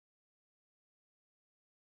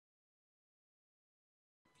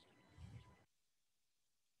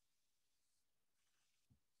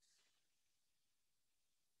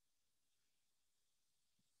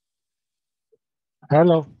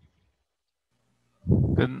Hello.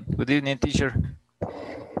 Good evening, teacher.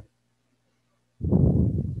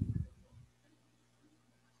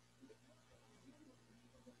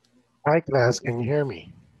 Hi, class. Can you hear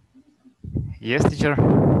me? Yes, teacher.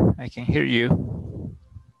 I can hear you.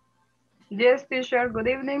 Yes, teacher. Good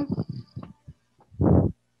evening.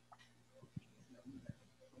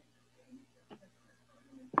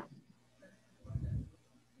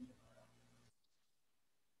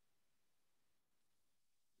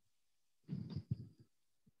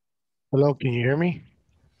 Hello, can you hear me?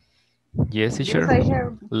 Yes, teacher. Yes, I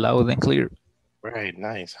hear. Loud and clear. Right,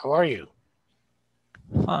 nice. How are you?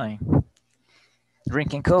 Fine.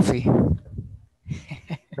 Drinking coffee.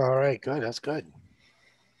 All right, good. That's good.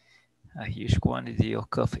 A huge quantity of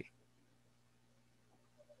coffee.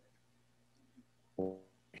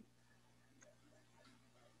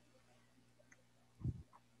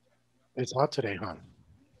 It's hot today, huh?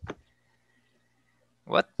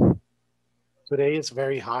 What? Today is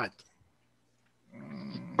very hot.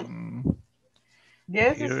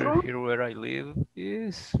 Yes, it's true. Here where I live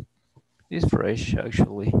is fresh,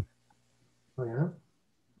 actually. Oh, yeah?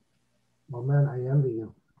 Oh, man, I envy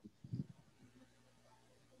you.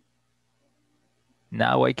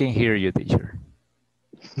 Now I can hear you, teacher.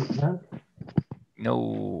 You can't?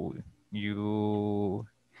 No, you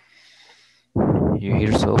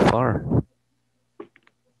hear so far.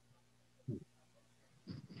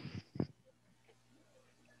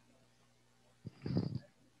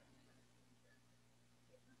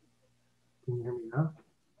 Can you hear me now?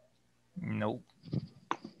 No.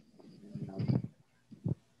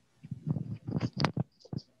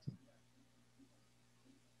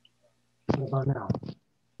 What about now?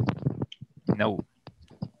 No.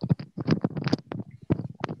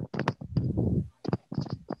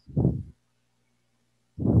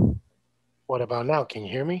 What about now? Can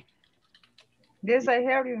you hear me? Yes, I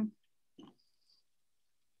hear you.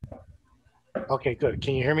 Okay, good.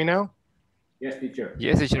 Can you hear me now? Yes, teacher.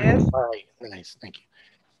 Yes, teacher. Yes. All right, nice. Thank you.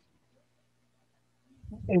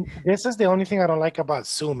 And this is the only thing I don't like about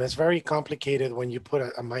Zoom. It's very complicated when you put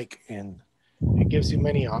a mic in. It gives you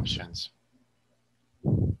many options.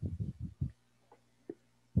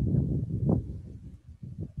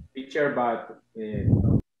 Teacher, but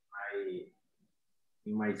in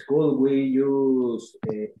my school we use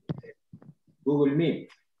Google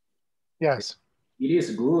Meet. Yes. It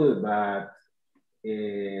is good, but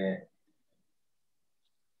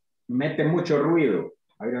mete mucho ruido.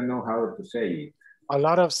 I don't know how to say it. A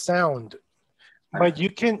lot of sound. But you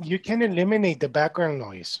can eliminate the background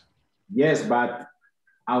noise. Yes, but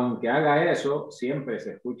aunque haga eso, siempre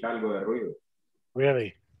se escucha algo de ruido.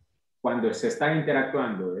 Really? Cuando se está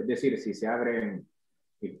interactuando, es decir, si se abren,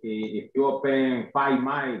 if you open 5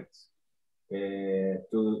 mics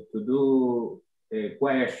to do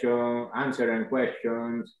answering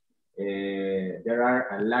questions, there are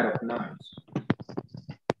a lot of noise.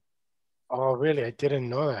 Oh, really? I didn't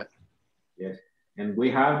know that. Yes, and we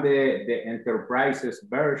have the enterprises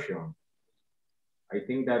version. I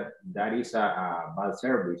think that is a bad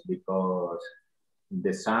service because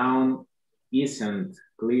the sound isn't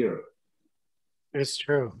clear. It's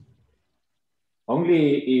true.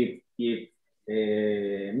 Only if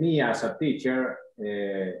me as a teacher,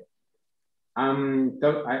 I am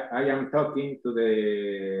talking to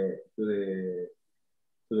the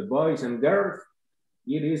boys and girls,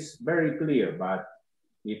 it is very clear. But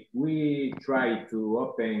if we try to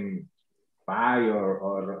open 5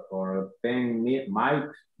 or 10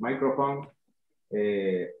 microphones,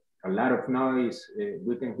 a lot of noise.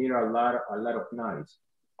 We can hear a lot of noise.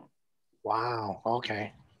 Wow.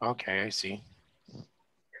 Okay. Okay, I see.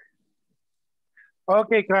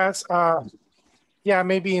 Okay, class. Yeah,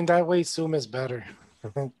 maybe in that way Zoom is better.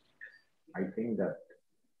 I think that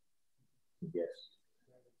yes.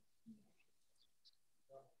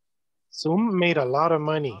 Zoom made a lot of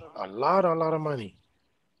money. A lot of money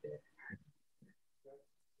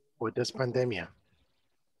with this pandemic.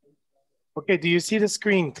 Okay, do you see the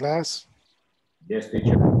screen, class? Yes,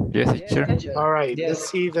 teacher. Yes, teacher. All right, let's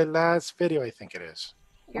see the last video, I think it is.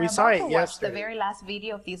 You're We saw about it to watch yesterday. the very last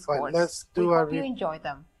video of this But course. let's We do a hope you enjoy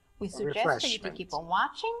them. We suggest for you to refreshment. keep on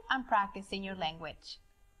watching and practicing your language.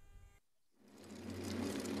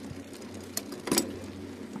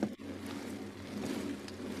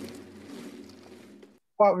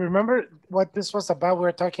 Well, remember what this was about? We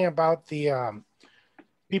were talking about the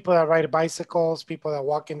people that ride bicycles, people that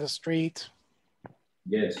walk in the street.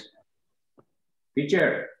 Yes.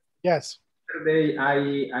 Teacher. Yes. Yesterday,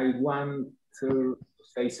 I want to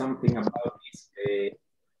say something about this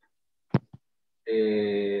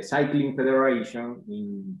Cycling Federation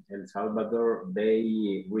in El Salvador,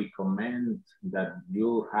 they recommend that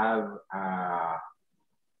you have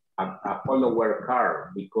a follower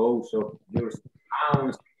car because of your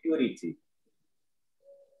sound security.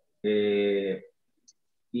 In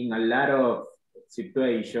a lot of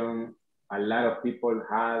situations, a lot of people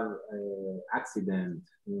have accidents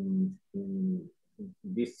in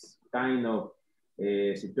this kind of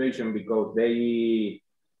situation because they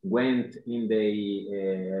went in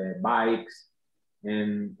the bikes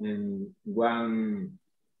and one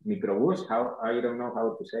microbus, I don't know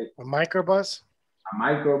how to say. A microbus? A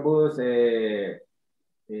microbus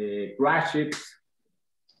crashes.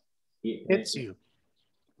 Hits you.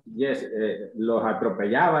 Yes, los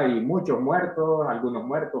atropellaba y muchos muertos, algunos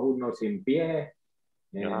muertos, unos sin pie.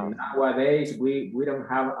 And nowadays, we don't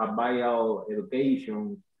have a vital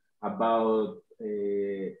education about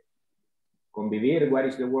convivir. What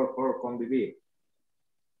is the word for convivir?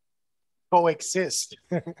 Coexist.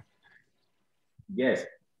 Yes,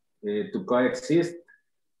 to coexist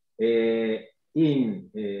in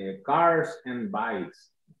cars and bikes.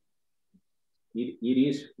 It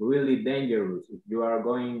is really dangerous if you are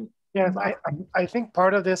going. Yes, I think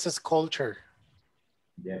part of this is culture.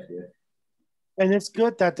 Yes, yes. And it's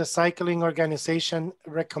good that the cycling organization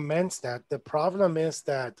recommends that. The problem is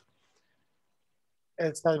that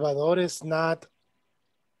El Salvador is not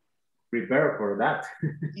prepared for that.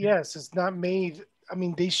 Yes, it's not made. I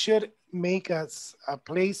mean, they should make us a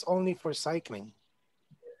place only for cycling.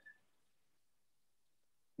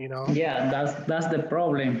 You know? Yeah, that's the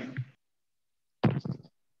problem.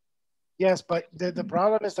 Yes, but the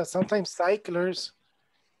problem is that sometimes cyclers,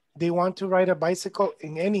 they want to ride a bicycle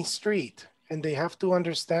in any street, and they have to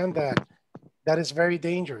understand that that is very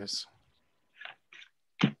dangerous.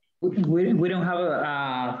 We don't have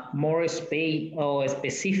a more space or a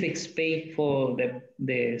specific space for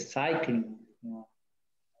the cycling.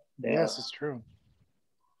 Yes, it's true.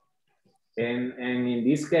 And in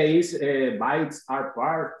this case, bikes are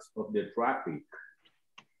part of the traffic.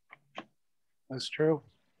 That's true.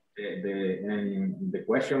 And the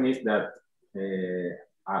question is that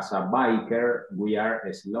as a biker, we are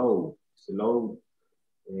slower than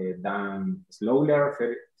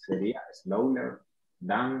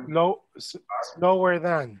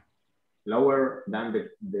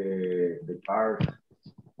the car.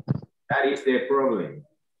 That is the problem.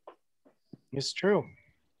 It's true.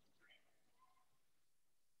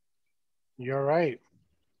 You're right.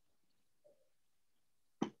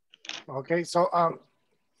 Okay, so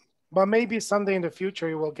but maybe someday in the future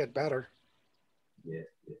it will get better. Yes,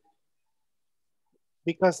 yes.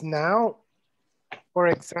 Because now, for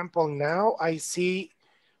example, now I see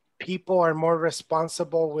people are more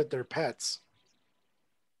responsible with their pets.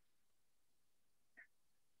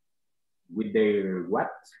 With their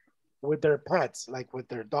what? With their pets, like with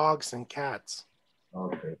their dogs and cats.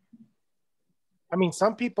 Okay. I mean,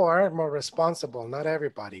 some people are more responsible, not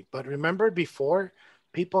everybody. But remember before,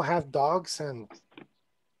 people have dogs and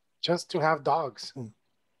just to have dogs.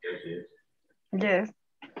 Yes.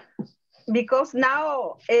 Because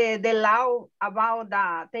now the law about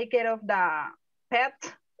the take care of the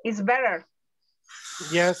pet is better.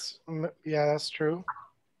 Yes, yeah, that's true.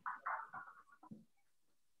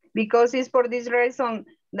 Because it's for this reason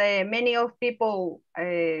that many of people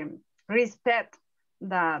respect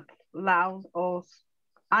that laws of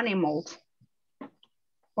animals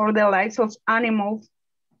or the lives of animals.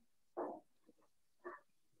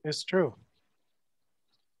 It's true.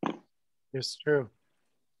 It's true.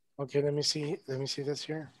 Okay, let me see this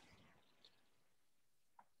here.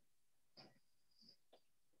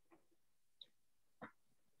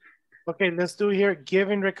 Okay, let's do here,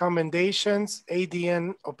 giving recommendations,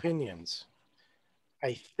 ADN opinions.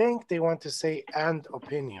 I think they want to say and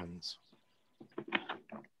opinions.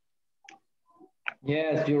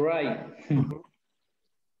 Yes, you're right.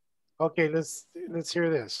 Okay, let's hear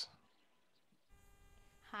this.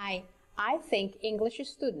 Hi, I think English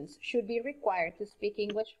students should be required to speak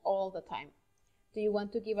English all the time. Do you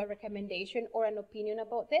want to give a recommendation or an opinion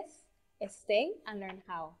about this? Stay and learn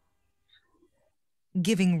how.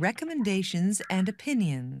 Giving recommendations and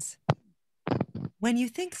opinions. When you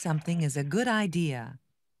think something is a good idea.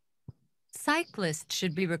 Cyclists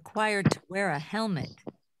should be required to wear a helmet.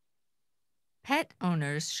 Pet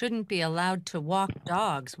owners shouldn't be allowed to walk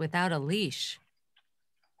dogs without a leash.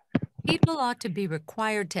 People ought to be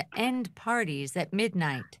required to end parties at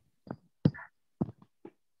midnight.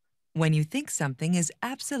 When you think something is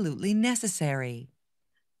absolutely necessary.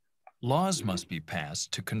 Laws must be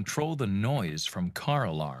passed to control the noise from car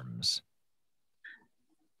alarms.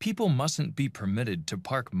 People mustn't be permitted to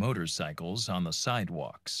park motorcycles on the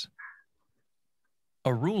sidewalks.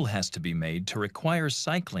 A rule has to be made to require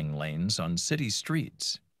cycling lanes on city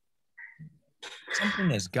streets. Something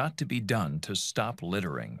has got to be done to stop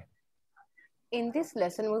littering. In this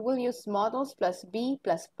lesson, we will use modals plus be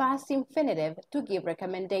plus past infinitive to give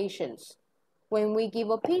recommendations. When we give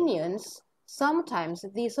opinions, sometimes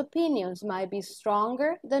these opinions might be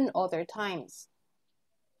stronger than other times.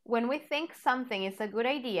 When we think something is a good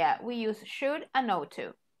idea, we use should and ought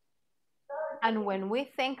to. And when we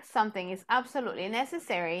think something is absolutely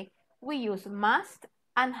necessary, we use must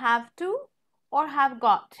and have to or have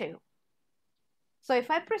got to. So if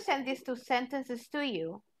I present these two sentences to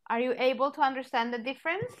you, are you able to understand the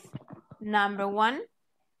difference? Number one,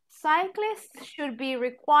 cyclists should be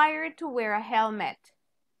required to wear a helmet.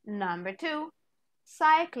 Number two,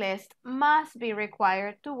 cyclists must be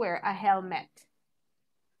required to wear a helmet.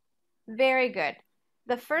 Very good.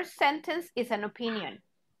 The first sentence is an opinion,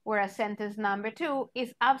 whereas sentence number two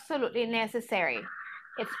is absolutely necessary.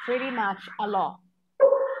 It's pretty much a law.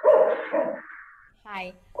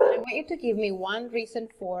 Hi, I want you to give me one reason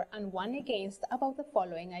for and one against about the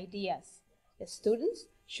following ideas. The students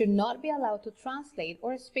should not be allowed to translate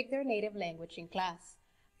or speak their native language in class.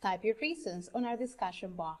 Type your reasons on our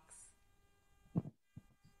discussion box.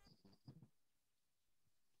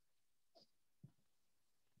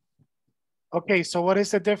 Okay, so what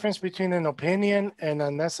is the difference between an opinion and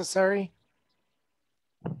a necessary?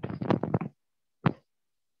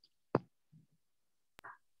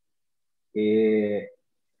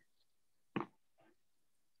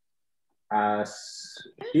 As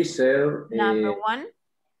he said, Number one,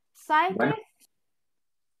 cyclists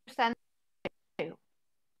understand two.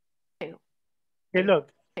 Hey,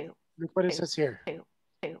 look what it says here. Wait.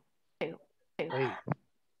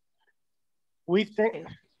 We think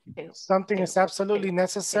something is absolutely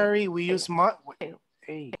necessary. We use must.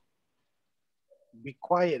 Hey, be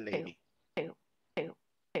quiet, lady.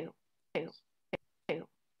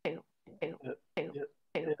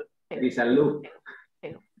 it's a loop.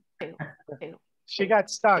 She got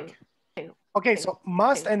stuck. Okay, so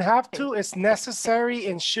must and have to is necessary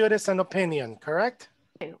and should is an opinion, correct?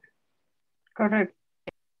 Correct.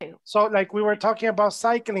 So like we were talking about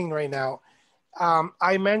cycling right now.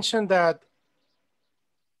 I mentioned that,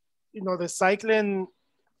 you know, the cycling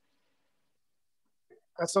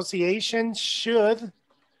association should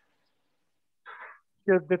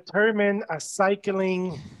determine a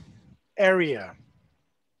cycling area.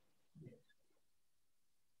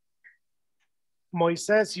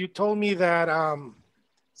 Moises, you told me that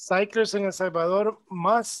cyclists in El Salvador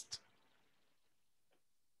must,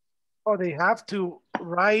 or they have to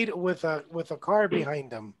ride with a car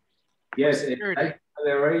behind them. Yes, the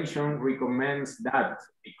Federation recommends that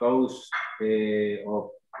because of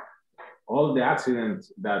all the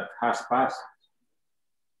accidents that has passed.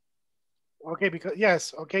 Okay, because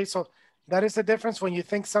yes, okay, so that is the difference when you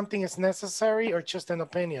think something is necessary or just an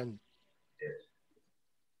opinion.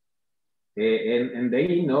 And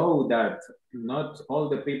they know that not all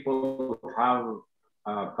the people have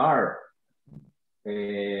a car.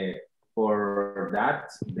 For that,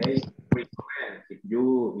 they recommend if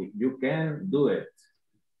you can do it.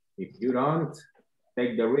 If you don't,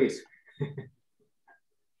 take the risk.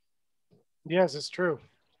 Yes, it's true.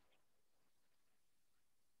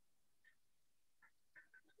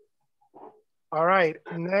 All right,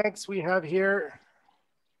 next we have here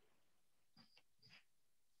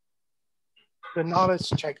the knowledge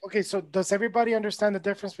check. Okay, so does everybody understand the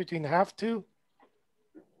difference between have to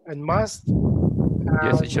and must?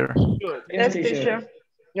 Yes, teacher. Should? Yes, teacher.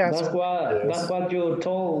 Yes. That's what you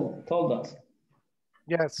told us.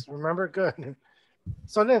 Yes, remember, good.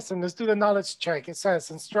 So listen, let's do the knowledge check. It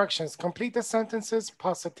says instructions, complete the sentences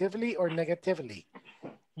positively or negatively.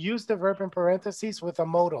 Use the verb in parentheses with a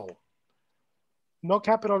modal. No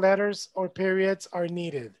capital letters or periods are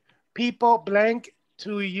needed. People blank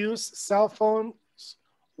to use cell phones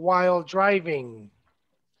while driving.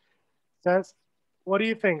 Says, what do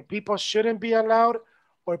you think? People shouldn't be allowed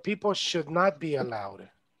or people should not be allowed?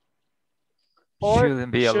 Or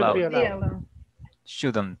Shouldn't be allowed.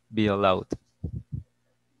 Shouldn't be allowed.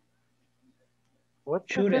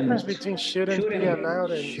 What's the difference between shouldn't be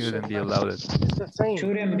allowed and shouldn't be allowed? It's the same.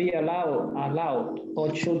 Shouldn't be allowed,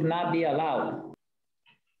 or should not be allowed.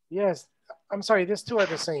 Yes, I'm sorry, these two are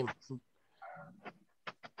the same.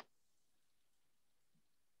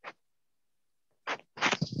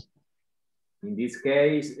 In this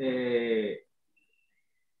case, it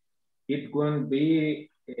won't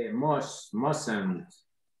be mustn't.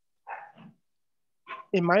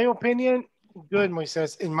 In my opinion, Good,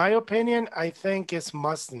 Moises. In my opinion, I think it's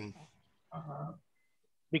mustn't.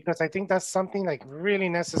 Because I think that's something like really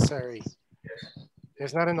necessary.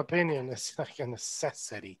 It's not an opinion, it's like a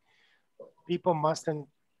necessity. People mustn't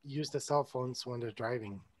use the cell phones when they're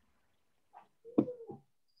driving.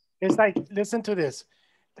 It's like, listen to this.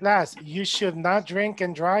 Class, you should not drink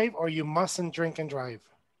and drive, or you mustn't drink and drive.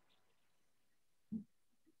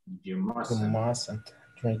 You mustn't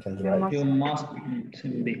drink and drive. You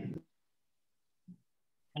mustn't be.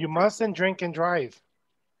 You mustn't drink and drive.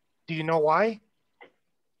 Do you know why?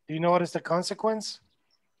 Do you know what is the consequence?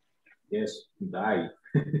 Yes, die.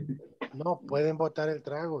 No, pueden botar el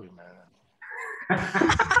trago, man.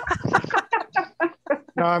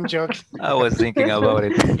 No, I'm joking. I was thinking about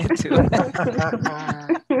it too.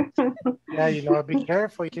 Yeah, you know, be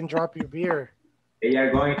careful. You can drop your beer. They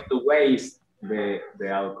are going to waste the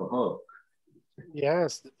alcohol.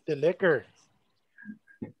 Yes, the liquor.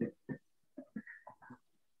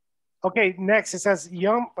 Okay, next it says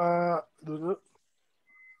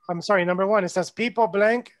I'm sorry, number 1, it says people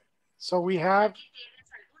blank. So we have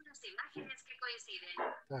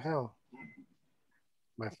the hell.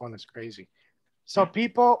 My phone is crazy. So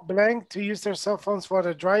people blank to use their cell phones while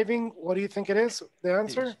they're driving. What do you think it is? The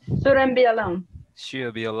answer? Shouldn't be allowed.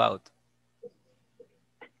 Should be allowed.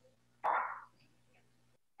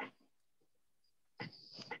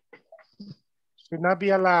 Should not be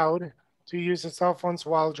allowed to use the cell phones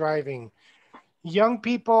while driving. Young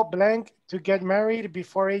people blank to get married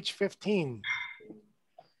before age 15.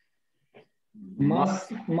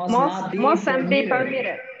 Mustn't be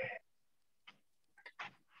permitted.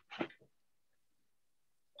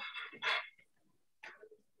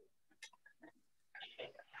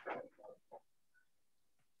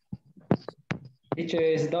 Which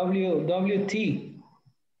is WT.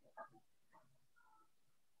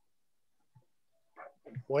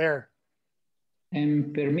 Where?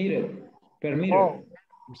 And permitted. Oh,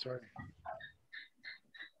 I'm sorry.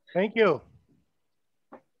 Thank you.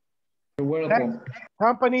 You're welcome.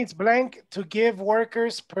 Companies blank to give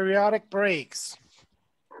workers periodic breaks.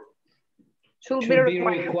 Should be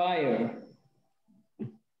required.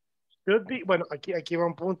 Should be, bueno, aquí va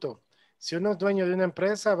un punto. Si uno es dueño de una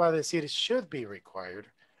empresa, va a decir should be required.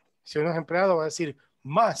 Si uno es empleado, va a decir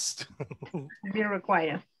must. Be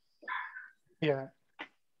required. Yeah.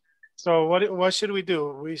 So what should we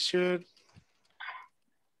do? We should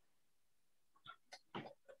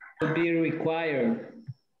be required.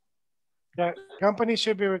 Yeah, companies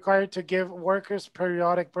should be required to give workers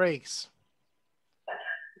periodic breaks.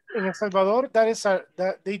 In El Salvador,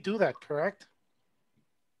 that they do that, correct?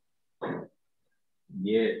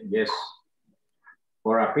 Yeah, yes.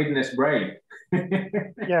 For a fitness break.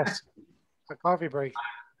 Yes, a coffee break.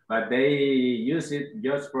 But they use it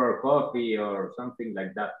just for coffee or something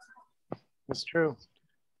like that. That's true.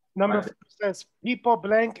 Number 4 says people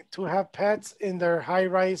blank to have pets in their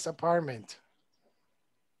high-rise apartment.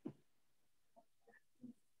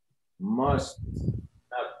 Must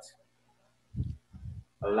not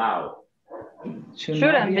allow.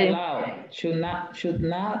 Shouldn't be allowed. Should not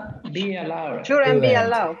be allowed. Shouldn't be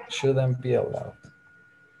allowed. Shouldn't be allowed.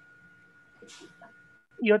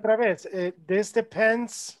 Y otra vez, this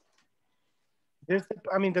depends.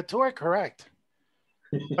 I mean, the two are correct.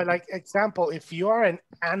 But like example, if you are an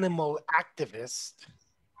animal activist,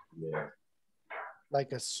 yeah,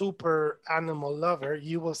 like a super animal lover,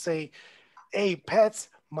 you will say, hey, pets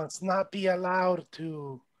must not be allowed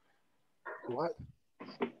to, what?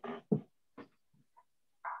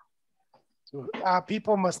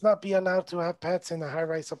 People must not be allowed to have pets in the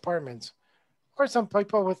high-rise apartments. Or some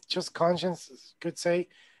people with just conscience could say,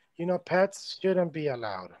 you know, pets shouldn't be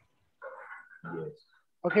allowed. Yes.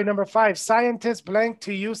 Okay, number 5, scientists blank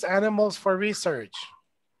to use animals for research.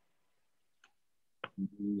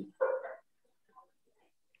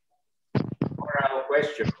 Moral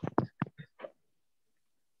question.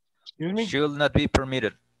 Excuse me? Should not be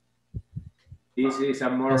permitted. This is a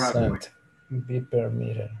moral question. Be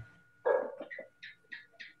permitted.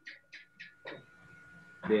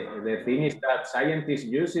 The thing is that scientists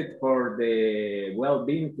use it for the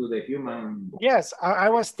well-being to the human. Yes, I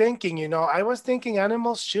was thinking, you know,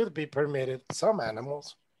 animals should be permitted, some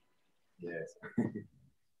animals. Yes.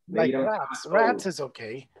 Like rats. Rats is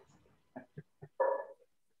okay.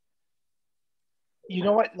 You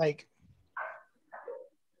know what, like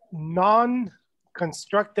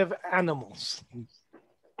non-constructive animals.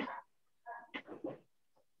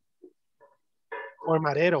 Or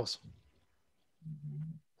mareros.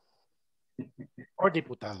 Or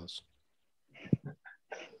diputados.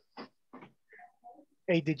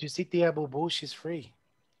 Hey, did you see Tia Boo Boo? She's free.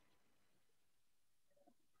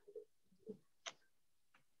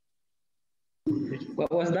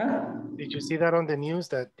 What was that? Did you see that on the news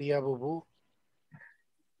that Tia Bubu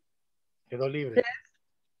quedó libre?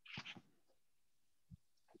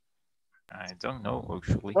 I don't know,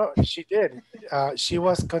 actually. Well, she did. She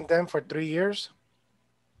was condemned for 3 years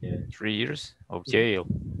 3 years of jail.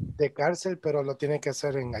 de cárcel, pero lo tiene que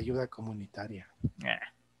hacer en ayuda comunitaria. Yeah.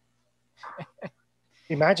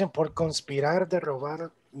 Imagine, por conspirar de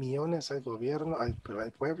robar millones al gobierno, al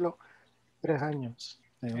pueblo, 3 años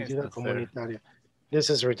de It's ayuda not fair. comunitaria. This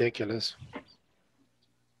is ridiculous.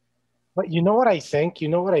 But you know what I think? You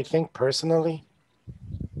know what I think personally?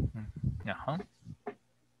 Uh-huh.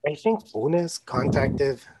 I think Funes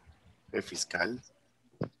contacted el fiscal.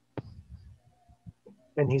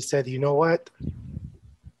 And he said, you know what?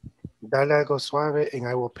 Dale algo suave and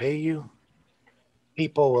I will pay you.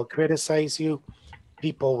 People will criticize you.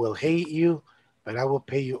 People will hate you. But I will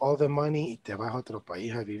pay you all the money y te vas a otro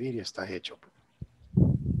país a vivir y estás hecho.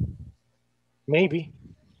 Maybe.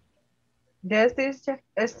 Yes,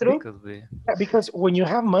 it's true. Because when you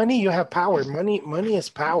have money, you have power. Money is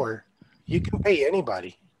power. You can pay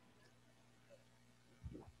anybody.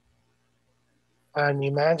 And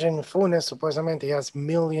imagine Funes supposedly has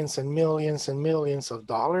millions and millions and millions of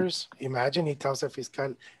dollars. Imagine he tells the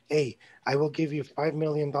fiscal, hey, I will give you $5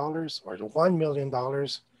 million or $1 million.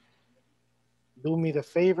 Do me the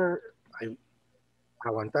favor.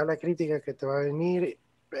 Aguantar la crítica que te va a venir,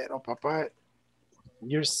 pero papá,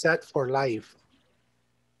 you're set for life.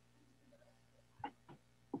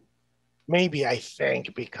 Maybe, I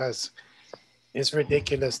think, because it's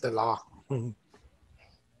ridiculous, the law.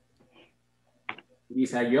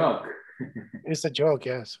 It's a joke. It's a joke,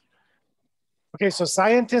 yes. Okay, so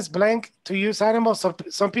scientists blank to use animals.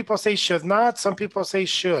 Some people say should not, some people say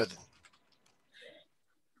should.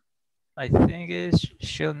 I think it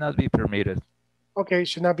should not be permitted. Okay,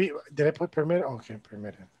 should not be. Did I put permitted? Okay,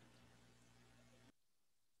 permitted.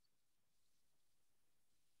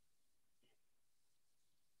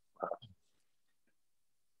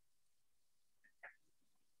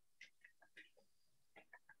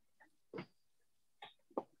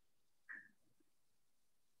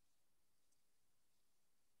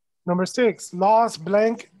 Number 6, laws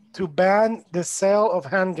blank to ban the sale of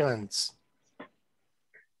handguns.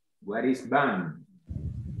 What is ban?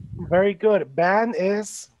 Very good. Ban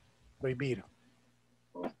is prohibido.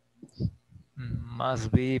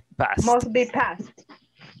 Must be passed. Must be passed.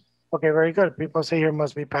 Okay, very good. People say here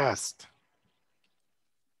must be passed.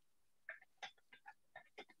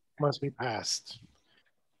 Must be passed.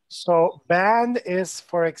 So ban is,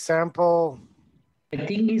 for example, I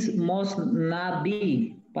think it must not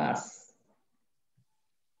be passed.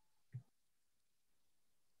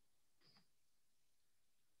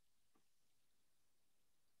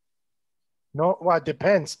 no, well, it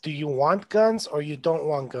depends. Do you want guns or you don't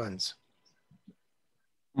want guns?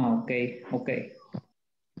 Okay, okay.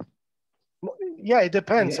 Yeah, it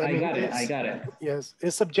depends. I mean, got it, I got it. Yes,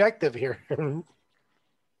 it's subjective here.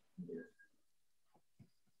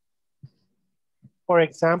 For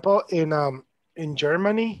example, in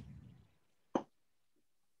Germany,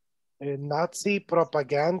 Nazi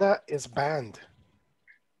propaganda is banned.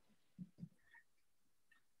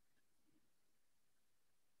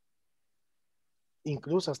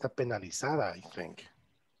 Incluso hasta penalizada, I think.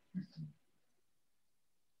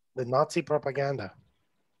 The Nazi propaganda.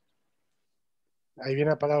 Ahí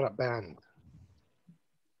viene la palabra banned.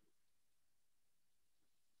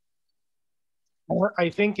 I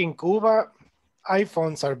think in Cuba,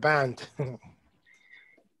 iPhones are banned.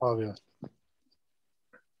 Obvious.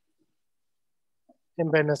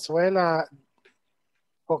 In Venezuela,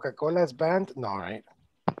 Coca-Cola is banned? No, right?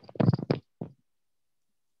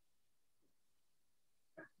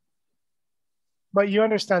 But you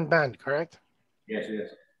understand banned, correct? Yes, yes.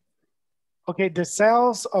 Okay, the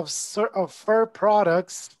sales of fur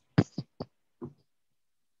products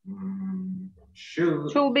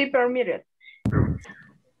should be permitted.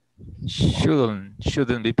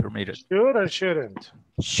 Shouldn't be permitted. Should or shouldn't?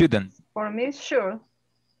 Shouldn't. For me, sure.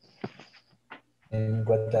 And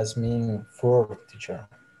what does mean fur, teacher?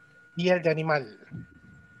 Piel de animal.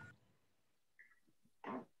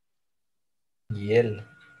 Piel.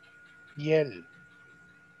 Piel.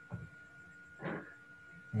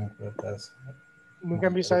 Nunca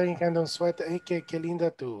han visto a alguien que anda un suéter. Hey, qué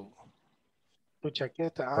linda tu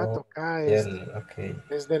chaqueta. Ah, toca es, okay.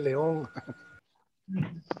 Es de león.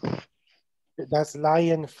 That's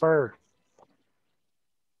lion fur.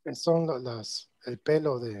 Son el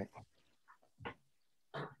pelo de...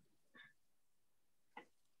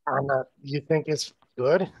 Anna, you think it's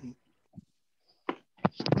good?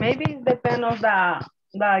 Maybe it depends on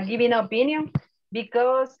the giving opinion.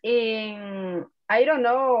 because in, I don't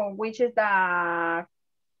know which is the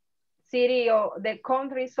city or the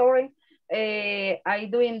country, sorry, I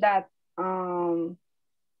doing that, I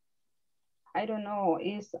don't know,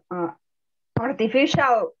 is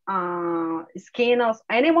artificial skin of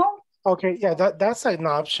animal. Okay, yeah, that's an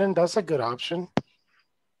option. That's a good option.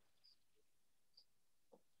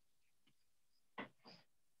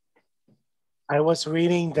 I was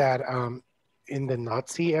reading that in the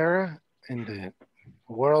Nazi era, in the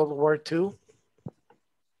World War II,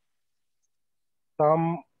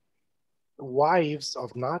 some wives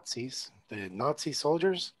of Nazis, the Nazi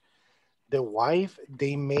soldiers, the wife,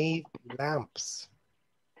 they made lamps.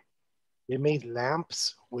 They made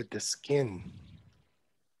lamps with the skin,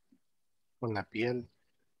 con la piel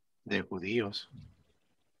de judíos.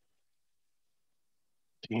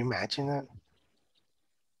 Can you imagine that?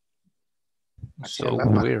 So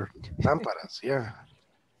weird. Lámparas, yeah.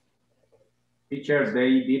 Teacher,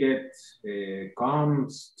 they did it,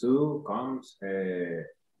 comes,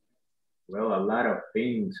 well, a lot of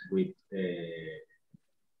things with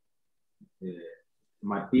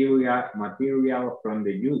material from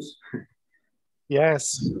the use.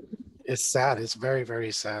 Yes, it's sad. It's very,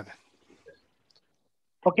 very sad.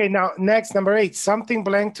 Okay, now next, number 8, something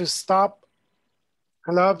blank to stop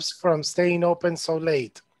clubs from staying open so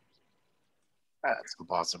late. That's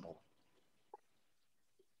impossible.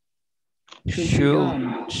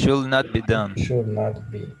 Should not be done. Should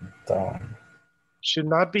not be done. Should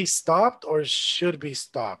not be stopped or should be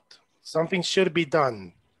stopped? Something should be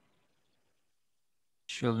done.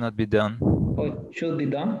 Should not be done. Or should be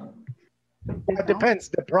done. It depends.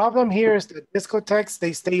 The problem here is that discotheques,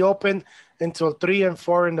 they stay open until 3 and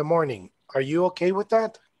 4 in the morning. Are you okay with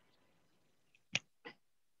that?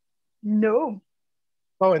 No.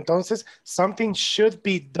 Oh, entonces, something should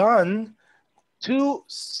be done to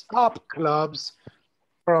stop clubs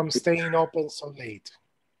from staying open so late.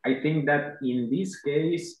 I think that in this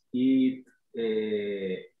case, it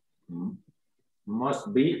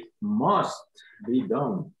must be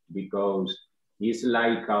done because it's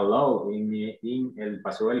like a law in El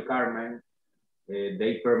Paso del Carmen.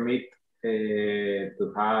 They permit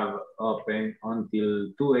to have open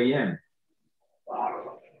until 2 a.m.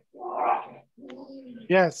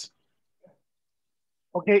 Yes.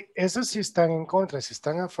 Okay, eso si están en contra, si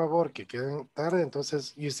están a favor que queden tarde,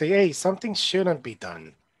 entonces you say, hey, something shouldn't be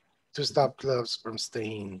done to stop clubs from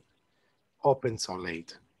staying open so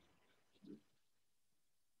late.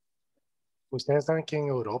 Ustedes saben que en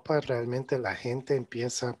Europa realmente la gente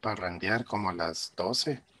empieza a parrandear como a las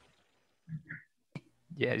 12.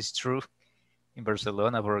 Yeah, it's true. In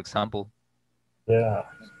Barcelona, for example. Yeah,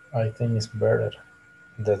 I think it's better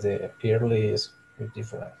that the early is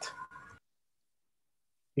different.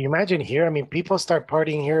 Imagine here, I mean, people start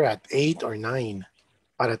partying here at 8 or 9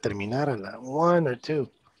 para terminar a la 1 or 2.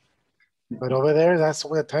 But over there, that's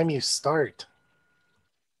the time you start.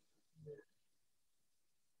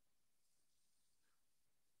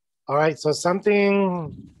 All right, so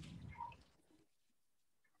something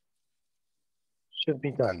should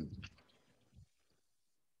be done.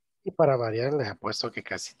 Y para variar, les apuesto que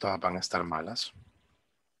casi todas van a estar malas.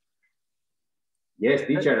 Yes,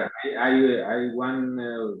 teacher, I want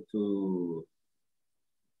to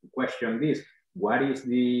question this. What is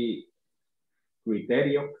the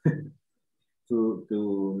criteria to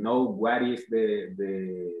know what is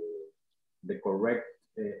the correct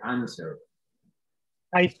answer?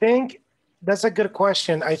 I think that's a good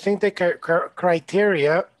question. I think the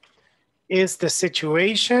criteria is the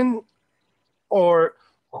situation or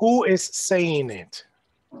who is saying it.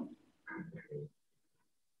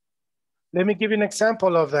 Let me give you an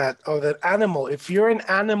example of that animal. If you're an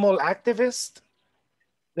animal activist,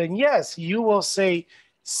 then yes, you will say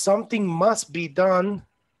something must be done.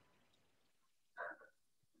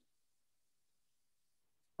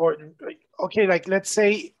 Or, okay, like let's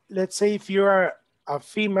say if you're a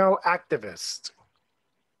female activist,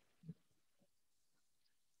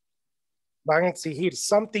 van a exigir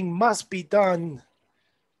something must be done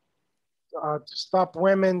to stop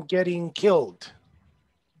women getting killed.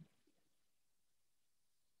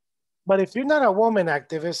 But if you're not a woman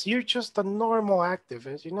activist, you're just a normal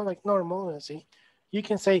activist, you know, like normal, see, you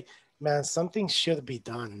can say, man, something should be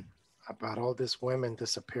done about all these women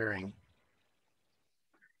disappearing.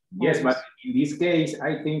 Yes, but in this case,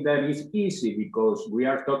 I think that is easy because we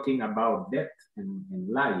are talking about death and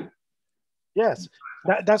life. Yes,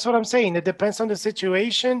 that's what I'm saying. It depends on the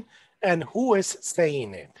situation and who is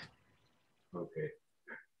saying it. Okay.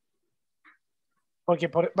 Porque,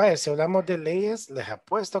 vaya, si hablamos de leyes, les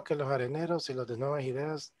apuesto que los areneros y los de nuevas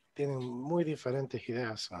ideas tienen muy diferentes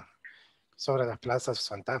ideas. sobre las plazas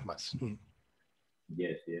fantasmas.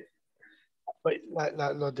 Yes, yes.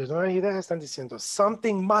 Los de Nuevas Ideas están diciendo,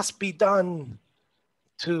 something must be done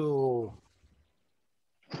to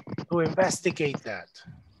investigate that.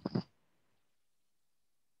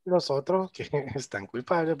 Los otros que están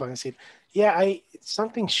culpables van a decir, yeah,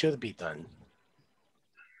 something should be done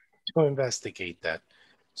to investigate that.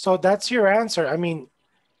 So that's your answer. I mean,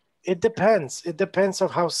 it depends. It depends of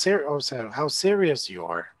how serious you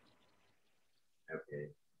are. Okay.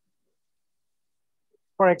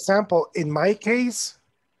 For example, in my case,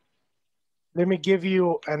 let me give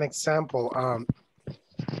you an example.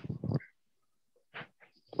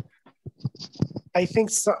 I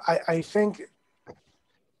think,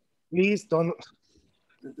 please don't,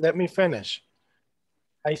 let me finish.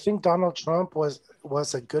 I think Donald Trump was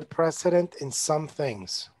a good president in some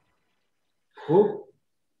things. Who?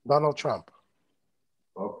 Donald Trump.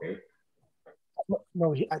 Okay.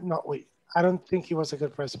 No, wait. I don't think he was a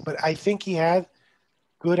good president, but I think he had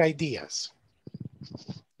good ideas.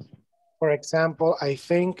 For example, I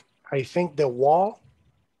think the wall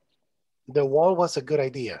was a good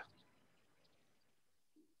idea.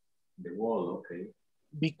 The wall, okay.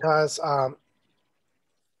 Because I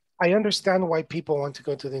understand why people want to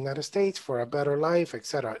go to the United States for a better life,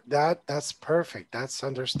 etc. That's perfect. That's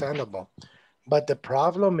understandable. But the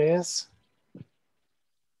problem is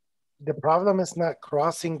not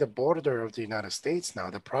crossing the border of the United States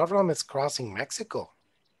now. The problem is crossing Mexico.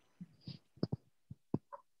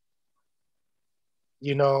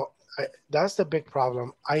 You know, that's the big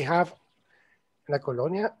problem. I have La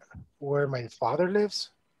Colonia, where my father lives.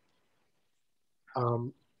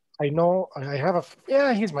 I know I have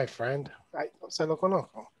he's my friend. Se lo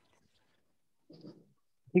conozco.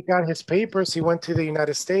 He got his papers. He went to the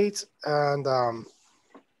United States and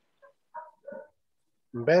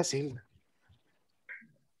imbécil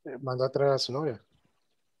mandó a traer a su novia.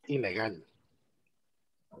 Ilegal.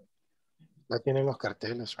 La tienen los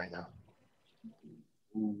carteles right now.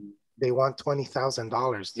 They want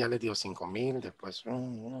 $20,000. Ya le dio 5,000. Después.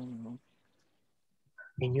 Can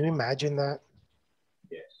you imagine that?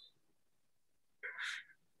 Yes.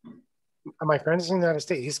 My friend is in the United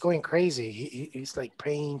States. He's going crazy. He's like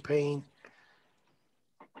pain.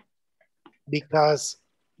 Because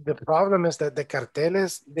the problem is that the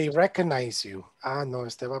carteles, they recognize you. Ah, no,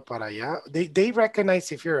 este va para allá. They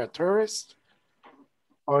recognize if you're a tourist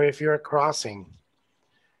or if you're crossing.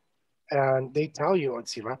 And they tell you,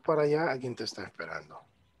 si vas para allá, alguien te está esperando.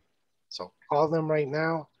 So call them right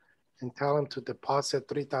now and tell them to deposit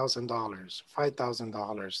 $3,000,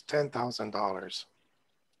 $5,000, $10,000.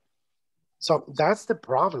 So that's the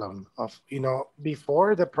problem of,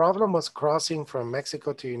 before the problem was crossing from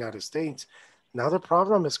Mexico to the United States. Now the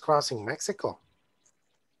problem is crossing Mexico.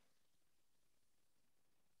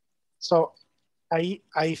 So I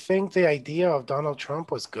think the idea of Donald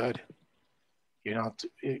Trump was good.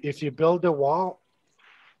 If you build a wall,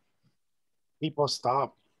 people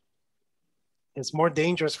stop. It's more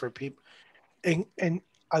dangerous for people. And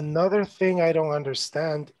another thing I don't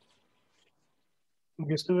understand,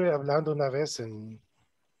 yo estuve hablando una vez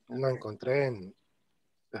lo encontré en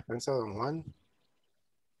Defensa de Don Juan,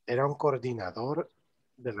 era un coordinador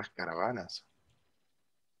de las caravanas.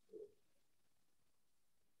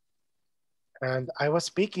 And I was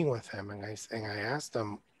speaking with him and I asked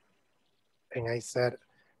him, and I said,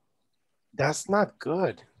 that's not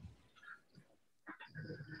good.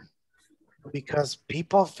 Because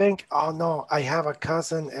people think, oh no, I have a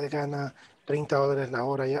cousin, él gana $30 la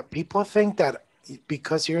hora. Yeah. People think that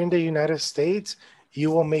because you're in the United States,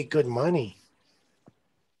 you will make good money.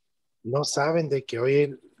 No saben de que hoy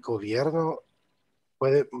el gobierno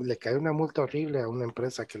le cae una multa horrible a una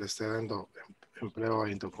empresa que le esté dando empleo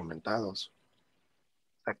a indocumentados.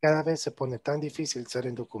 O sea, cada vez se pone tan difícil ser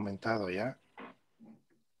indocumentado, ¿ya?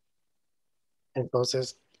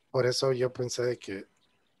 Entonces, por eso yo pensé de que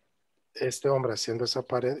este hombre haciendo esa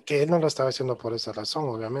pared, que él no lo estaba haciendo por esa razón,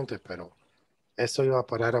 obviamente, pero esto iba a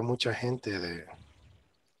parar a mucha gente de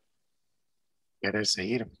querer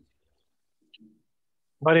seguir.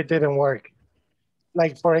 But it didn't work.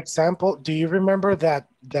 Like, for example, do you remember that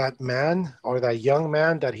man or that young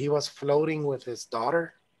man that he was floating with his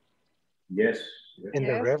daughter? Yes. In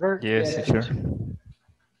the river? Yes, teacher.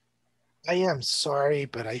 I am sorry,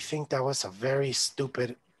 but I think that was a very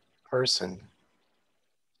stupid person.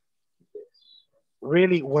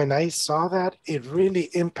 Really, when I saw that, it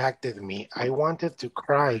really impacted me. I wanted to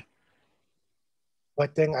cry.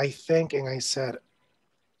 But then I think and I said,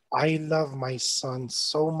 I love my son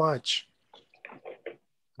so much.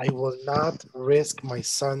 I will not risk my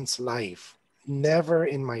son's life. Never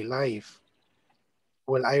in my life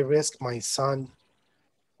will I risk my son?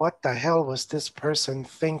 What the hell was this person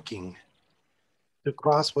thinking to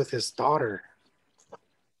cross with his daughter?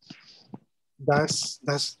 That's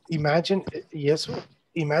imagine, y eso,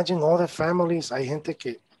 imagine all the families. Hay gente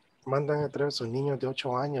que mandan a traer a sus niños de 8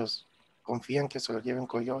 años, confían que se los lleven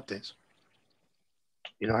coyotes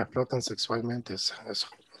y los explotan sexualmente.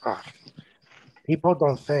 People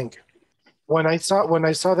don't think. When I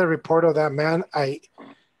saw the report of that man, I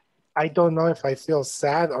don't know if I feel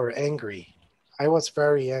sad or angry. I was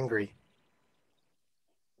very angry.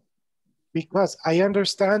 Because I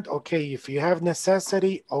understand, okay, if you have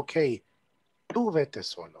necessity, okay, tú vete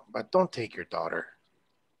solo, but don't take your daughter.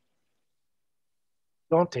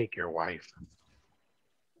 Don't take your wife.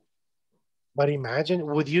 But imagine,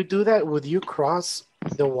 would you do that? Would you cross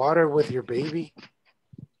the water with your baby?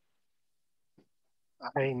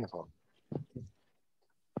 I know.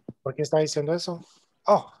 ¿Por qué está diciendo eso?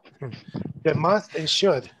 Oh, the must and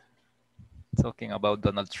should. Talking about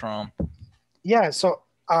Donald Trump. Yeah, so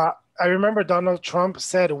I remember Donald Trump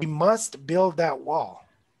said, we must build that wall.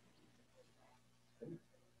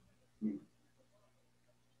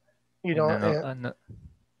 You know, I'm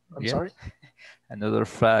sorry? Another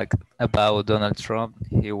fact about Donald Trump,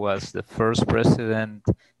 he was the first president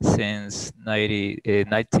since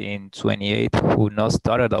 1928 who not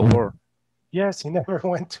started a war. Yes, he never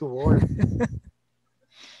went to war.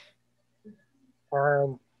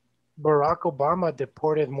 And Barack Obama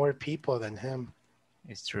deported more people than him.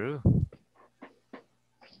 It's true.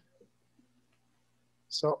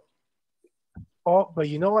 So, but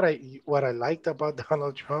you know what I liked about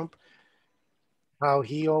Donald Trump? How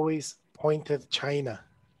he always pointed China.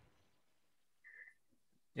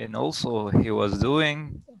 And also he was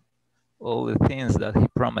doing all the things that he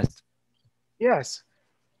promised. Yes,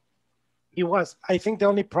 he was. I think the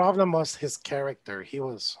only problem was his character. He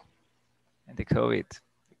was. And the COVID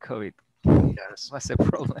Yes. was a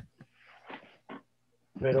problem.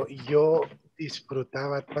 Pero yo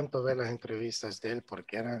disfrutaba tanto ver las entrevistas de él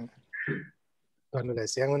porque eran, cuando le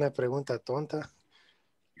hacían una pregunta tonta,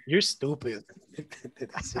 you're stupid. Te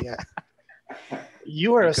decía,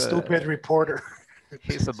 you are a stupid reporter.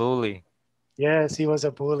 He's a bully. Yes, he was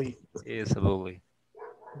a bully. He is a bully.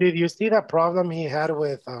 Did you see that problem he had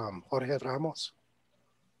with Jorge Ramos?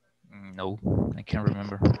 No, I can't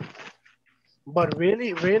remember. But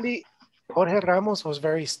really, Jorge Ramos was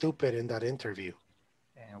very stupid in that interview.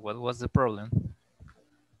 And what was the problem?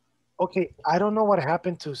 Okay, I don't know what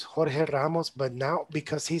happened to Jorge Ramos, but now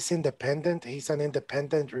because he's independent, he's an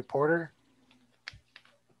independent reporter.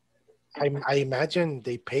 I imagine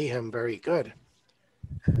they pay him very good.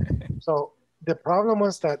 So the problem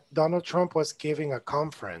was that Donald Trump was giving a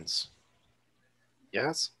conference.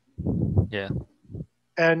 Yes? Yeah.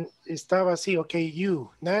 And estaba así, okay,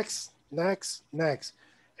 you, next.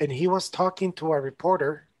 And he was talking to a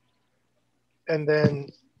reporter. And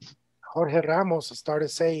then Jorge Ramos started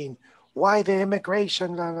saying, why the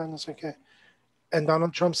immigration? No sé qué. And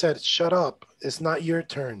Donald Trump said, shut up. It's not your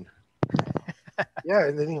turn. Yeah,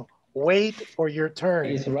 and then wait for your turn.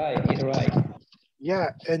 He's right.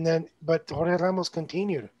 Yeah, and then, but Jorge Ramos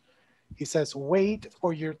continued. He says, wait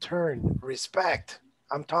for your turn. Respect.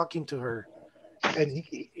 I'm talking to her. And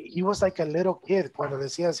he was like a little kid. Cuando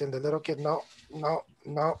decía así, and the little kid, no.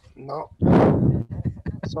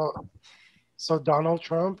 So Donald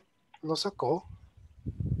Trump lo sacó.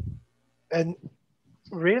 And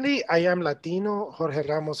really, I am Latino. Jorge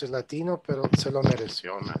Ramos is Latino, pero se lo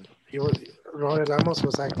mereció, man. Jorge Ramos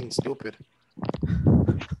was acting stupid.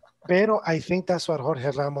 Pero I think that's what Jorge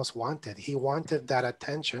Ramos wanted. He wanted that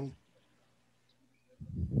attention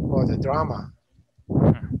or the drama.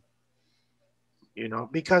 You know,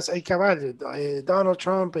 because Donald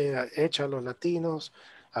Trump echa a los latinos,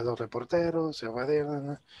 a los reporteros, se va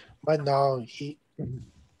de, but no, he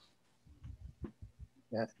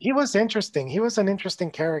was interesting. He was an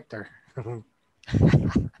interesting character.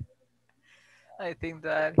 I think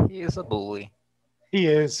that he is a bully. He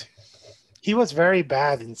is. He was very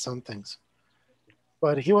bad in some things,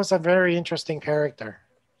 but he was a very interesting character.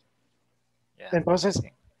 Yeah, Entonces,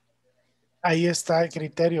 ahí está el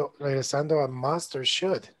criterio, regresando a must or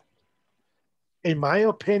should. In my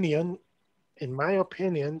opinion,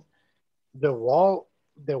 the wall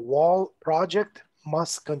project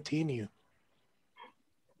must continue.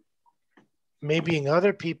 Maybe in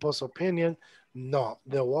other people's opinion, no,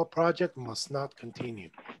 the wall project must not continue.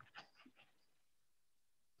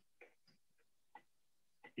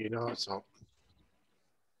 You know, so.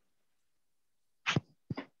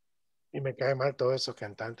 Y me cae mal todos esos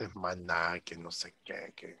cantantes, maná, que no sé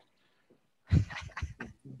qué, que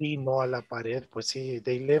di no a la pared. Pues sí,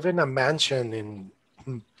 they live in a mansion in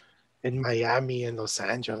in Miami, en Los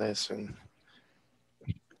Angeles, and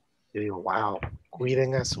yo digo, wow,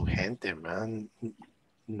 cuiden a su gente, man.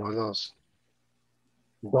 No los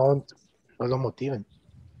motiven.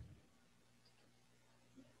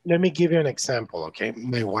 Let me give you an example, okay?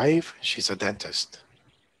 My wife, she's a dentist.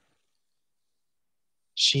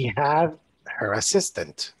 She had her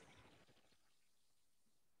assistant.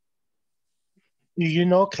 Do you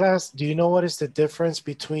know, class, do you know what is the difference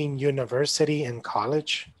between university and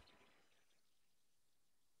college?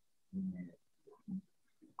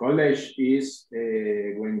 College is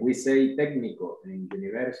when we say técnico, and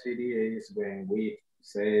university is when we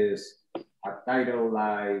says a title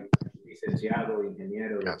like licenciado,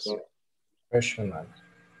 ingeniero, Yes. doctor. Professional.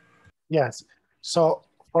 Yes. So,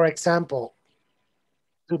 for example,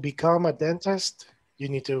 to become a dentist, you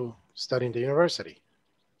need to study in the university.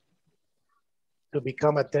 To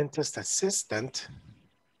become a dentist assistant,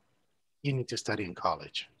 you need to study in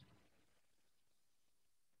college.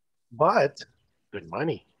 But good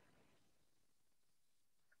money.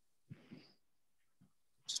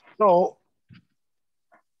 So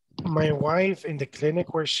my wife, in the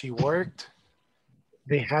clinic where she worked,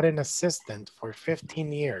 they had an assistant for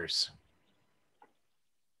 15 years.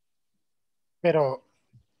 Pero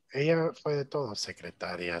ella fue de todo,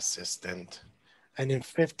 secretaria, assistant. And in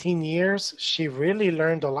 15 years, she really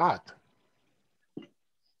learned a lot. O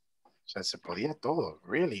sea, se podía todo,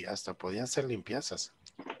 really, hasta podía hacer limpiezas.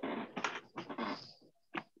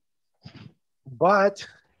 But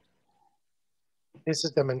this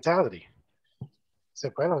is the mentality. Se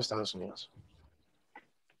fue a los Estados Unidos.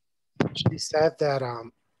 She said that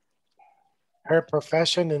her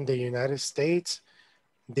profession in the United States,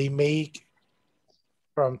 they make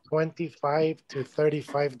from $25 to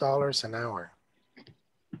 $35 an hour.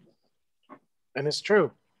 And it's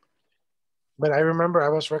true. But I remember I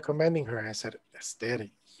was recommending her. I said, Esther,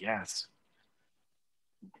 yes.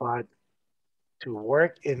 But to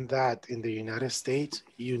work in that in the United States,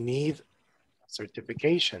 you need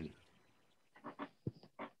certification.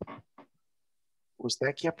 Usted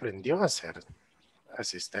aquí aprendió a ser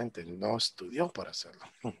asistente, no estudió para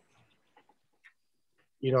hacerlo.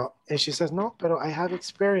 You know, and she says, no, pero I have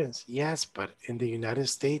experience. Yes, but in the United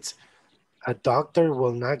States, a doctor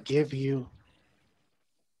will not give you,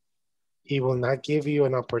 he will not give you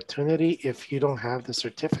an opportunity if you don't have the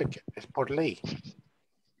certificate. Es por ley.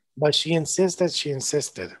 But she insisted.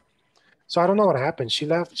 So I don't know what happened. She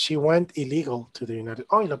left, she went illegal to the United,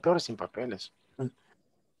 oh, y lo peor es sin papeles.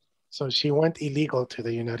 So she went illegal to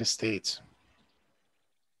the United States.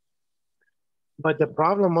 But the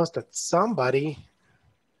problem was that somebody,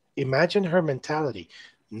 imagine her mentality.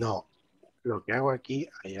 No, lo que hago aquí,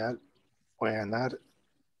 allá voy a ganar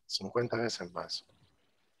 50 veces más.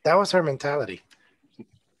 That was her mentality.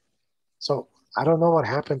 So I don't know what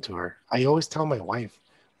happened to her. I always tell my wife,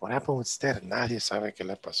 what happened with Esther? Nadie sabe qué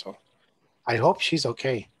le pasó. I hope she's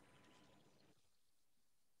okay.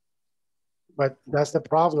 But that's the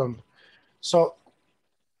problem. So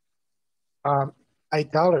I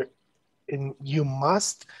tell her, you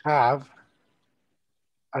must have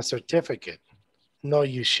a certificate. No,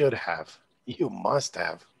 you should have. You must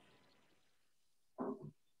have.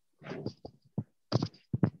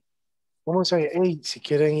 ¿Cómo se? Hey, si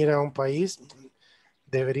quieren ir a un país,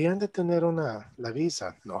 deberían de tener la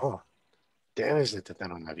visa. No, debes de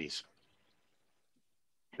tener una visa.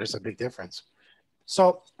 There's a big difference.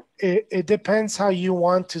 So it depends how you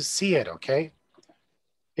want to see it, okay?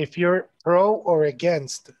 If you're pro or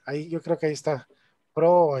against, ahí yo creo que ahí está,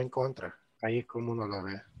 pro o en contra. Ahí es como uno lo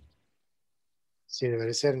ve. Si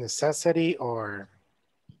debe ser necessity or...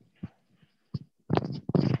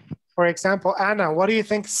 For example, Anna, what do you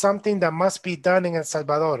think something that must be done in El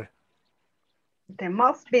Salvador? They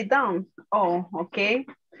must be done. Oh, okay.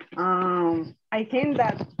 I think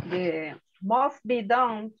that the must be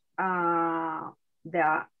done,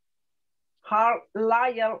 the hard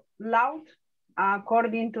loud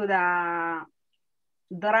according to the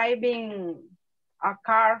driving a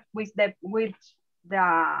car with the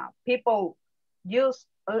people use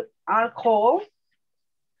alcohol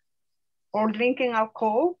or drinking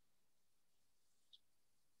alcohol.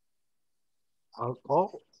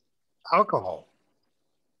 Alcohol.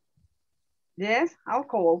 Yes,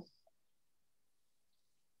 alcohol.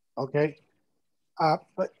 Okay.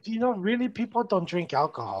 But you know, really people don't drink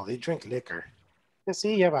alcohol. They drink liquor.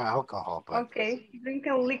 Sí, lleva alcohol. But... Okay,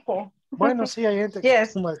 drinking liquor. Bueno, sí, hay gente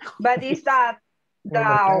yes, que... but is that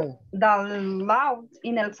the law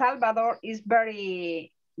in El Salvador is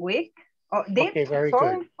very weak or deep, okay, very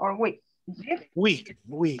good. Or weak?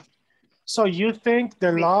 Weak. So you think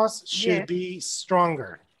the laws should be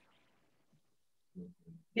stronger?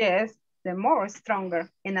 Yes, the more stronger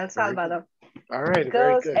in El Salvador. All right,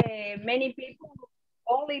 because very good. many people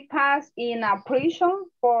only pass in a prison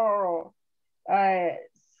for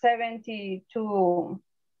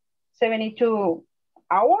 72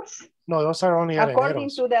 hours. No, those are only according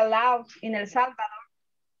areneros. to the laws in El Salvador.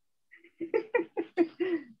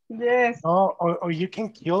 Yes. Oh, or you can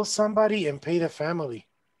kill somebody and pay the family.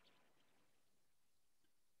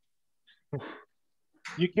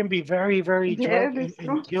 You can be very, very drunk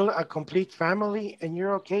and kill a complete family, and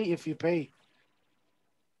you're okay if you pay.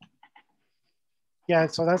 Yeah,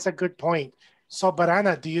 so that's a good point. So,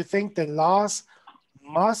 Barana, do you think the laws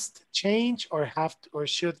must change or have to, or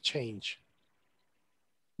should change?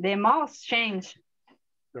 They must change.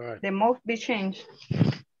 Good. They must be changed.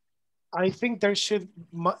 I think there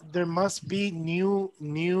must be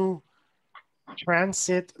new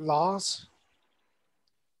transit laws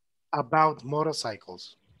about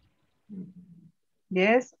motorcycles.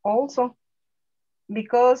 Yes, also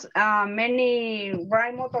because many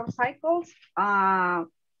ride motorcycles,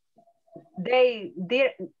 they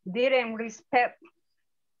didn't respect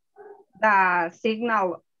the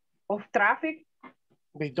signal of traffic.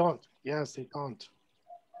 They don't. Yes, they don't.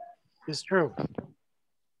 It's true.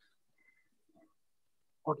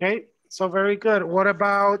 Okay, so very good. What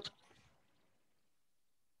about?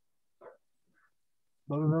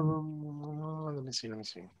 Let me see.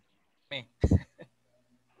 Me.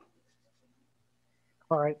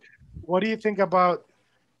 All right. What do you think about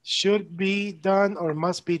should be done or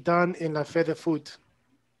must be done in la fe de food?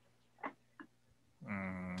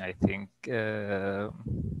 I think the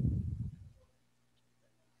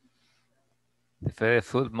federal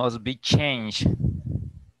food must be changed.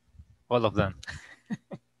 All of them.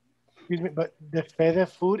 Excuse me, but the fe de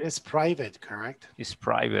food is private, correct? It's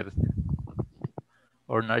private.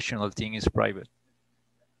 Our national thing is private.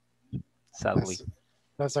 Sadly.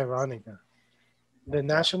 That's ironic. The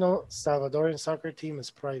national Salvadorian soccer team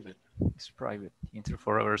is private. It's private. Inter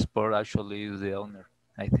Forever Sport actually is the owner,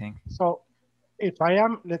 I think. So if I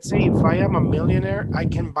am, let's say if I am a millionaire, I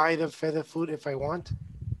can buy the fe de food if I want?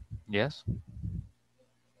 Yes.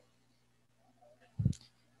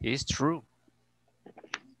 It's true.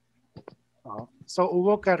 So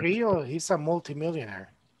Hugo Carrillo, he's a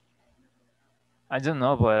multimillionaire. I don't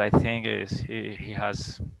know, but I think he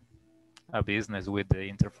has a business with the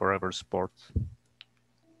Inter Forever Sports.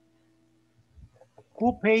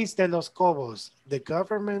 Who pays de los Cobos, the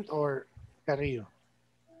government or Carrillo?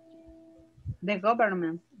 The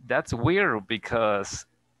government. That's weird because,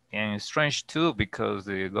 and strange too, because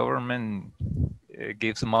the government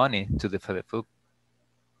gives money to the Fede Food.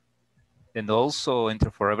 And also Inter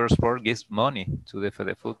Forever Sport gives money to the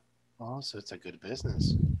Fede Food. Oh, so it's a good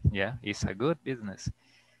business. Yeah, it's a good business.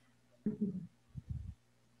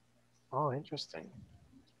 Oh, interesting.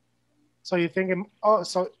 So you think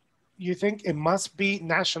it must be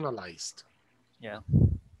nationalized? Yeah.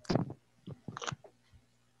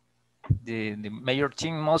 The major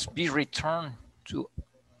thing must be returned to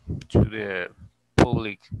the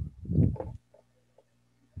public,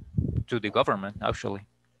 to the government actually.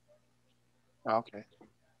 Okay.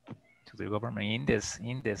 To the government. Indes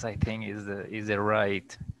I think is the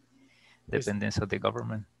right dependence of the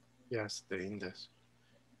government. Yes, the Indes.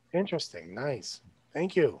 Interesting. Nice.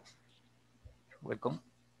 Thank you. Welcome.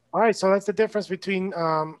 All right, so that's the difference between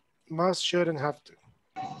must, should, and have to.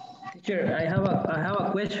 Teacher, I have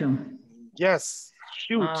a question. Yes,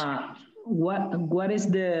 shoot. What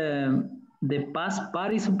is the past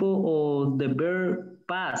participle or the verb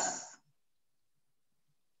pass?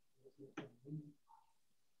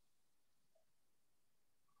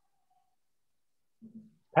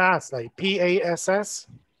 Pass, like P-A-S-S?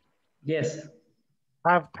 Yes.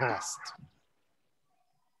 Have passed.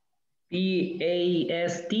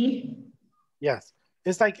 P-A-S-T? Yes.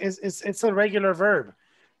 It's like, it's a regular verb.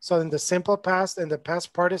 So in the simple past and the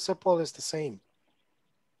past participle is the same.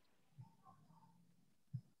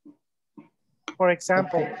 For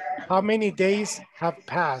example, how many days have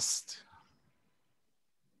passed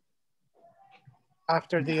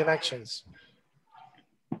after the elections?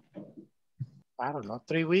 I don't know,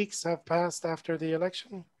 3 weeks have passed after the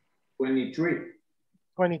election? 23.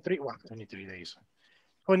 23, well, 23 days.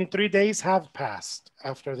 23 days have passed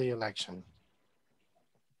after the election.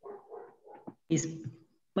 Is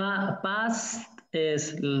past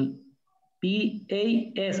is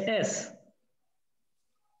P-A-S-S.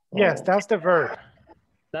 Yes, that's the verb.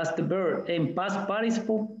 That's the verb. And past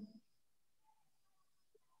participle?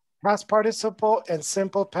 Past participle and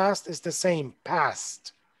simple past is the same,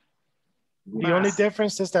 past. The only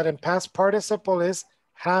difference is that in past participle is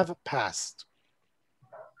have passed.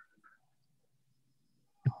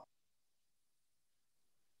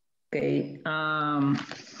 Okay.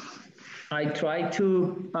 I try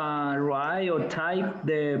to write or type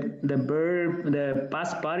the verb, the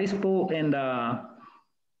past participle, and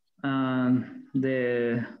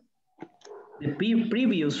the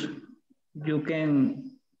previous. You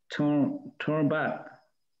can turn back.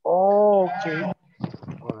 Okay.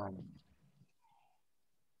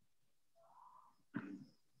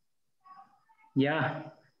 Yeah.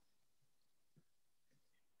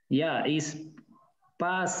 Yeah, it's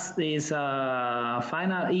past is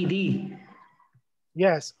final ed.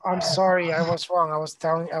 Yes, I'm sorry, I was wrong. I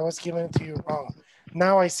was giving it to you wrong.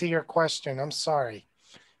 Now I see your question. I'm sorry.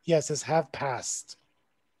 Yes, it's have passed.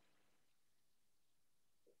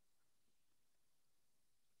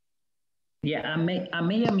 Yeah, I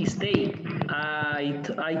made a mistake.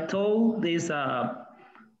 I told this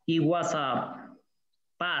it was a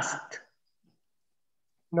past.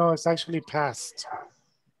 No, it's actually past.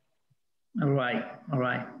 All right.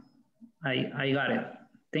 I got it.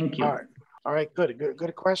 Thank you. All right,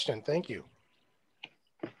 good question. Thank you.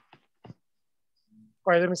 All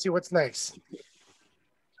right, let me see what's next.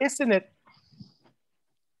 Isn't it?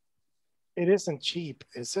 It isn't cheap,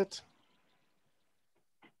 is it?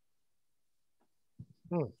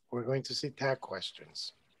 We're going to see tag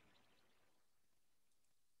questions.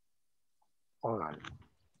 Hold on.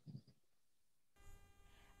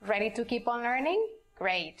 Ready to keep on learning?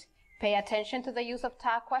 Great. Pay attention to the use of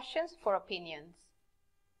tag questions for opinions.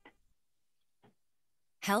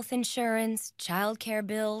 Health insurance, childcare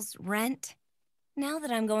bills, rent. Now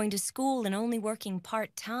that I'm going to school and only working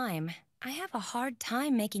part-time, I have a hard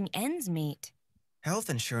time making ends meet. Health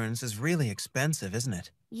insurance is really expensive, isn't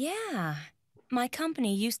it? Yeah. My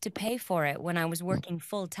company used to pay for it when I was working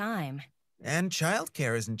full-time. And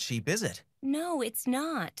childcare isn't cheap, is it? No, it's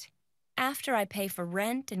not. After I pay for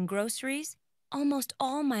rent and groceries, almost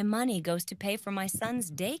all my money goes to pay for my son's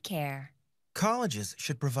daycare. Colleges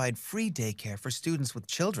should provide free daycare for students with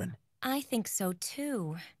children. I think so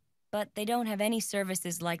too, but they don't have any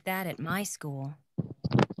services like that at my school.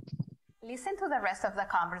 Listen to the rest of the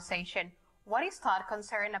conversation. What is Todd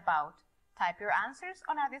concerned about? Type your answers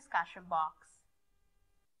on our discussion box.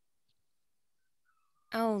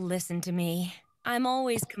 Oh, listen to me. I'm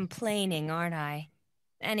always complaining, aren't I?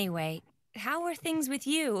 Anyway, how are things with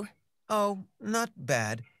you? Oh, not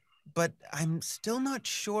bad. But I'm still not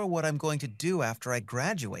sure what I'm going to do after I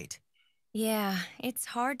graduate. Yeah, it's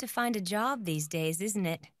hard to find a job these days, isn't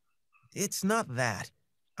it? It's not that.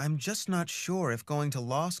 I'm just not sure if going to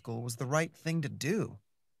law school was the right thing to do.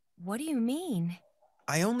 What do you mean?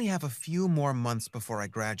 I only have a few more months before I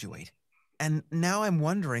graduate. And now I'm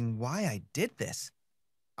wondering why I did this.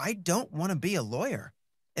 I don't want to be a lawyer.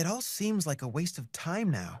 It all seems like a waste of time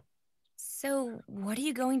now. So, what are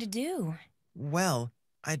you going to do? Well,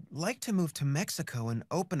 I'd like to move to Mexico and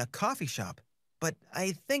open a coffee shop, but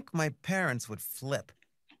I think my parents would flip.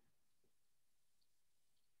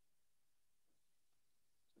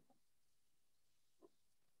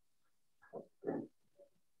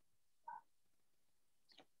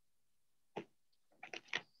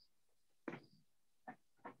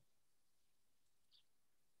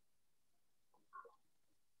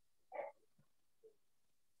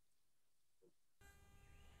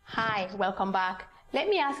 Hi, welcome back. Let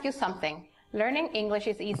me ask you something. Learning English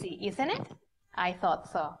is easy, isn't it? I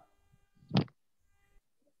thought so.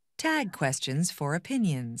 Tag questions for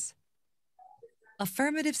opinions.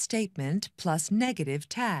 Affirmative statement plus negative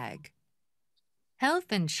tag.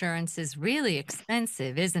 Health insurance is really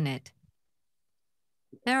expensive, isn't it?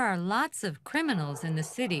 There are lots of criminals in the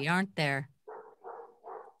city, aren't there?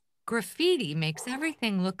 Graffiti makes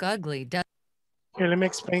everything look ugly, doesn't it? Here, let me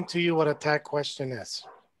explain to you what a tag question is.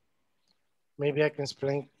 Maybe I can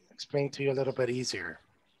explain to you a little bit easier.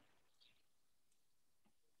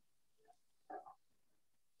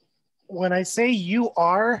 When I say you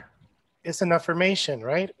are, it's an affirmation,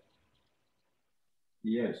 right?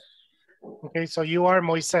 Yes. Okay, so you are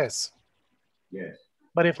Moises. Yes.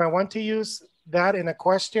 But if I want to use that in a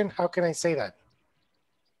question, how can I say that?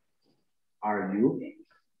 Are you?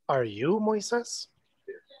 Are you Moises?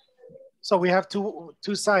 So we have two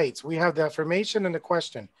sides. We have the affirmation and the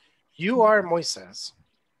question. You are Moises.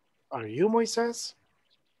 Are you Moises?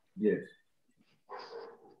 Yes.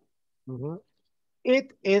 Mm-hmm.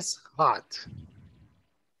 It is hot.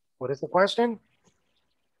 What is the question?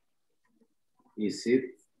 Is it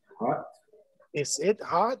hot? Is it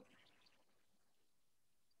hot?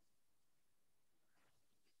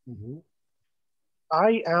 Mm-hmm.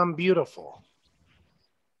 I am beautiful.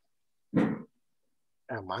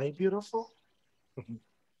 Am I beautiful?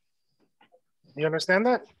 You understand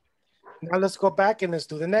that? Now let's go back and let's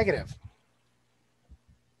do the negative.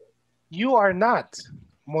 You are not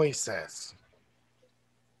Moises.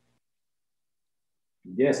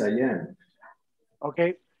 Yes, I am.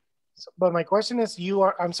 Okay. So, but my question is you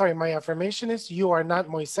are, I'm sorry, my affirmation is you are not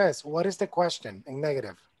Moises. What is the question in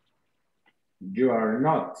negative? You are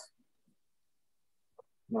not.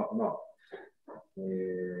 No.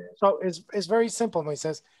 So it's very simple,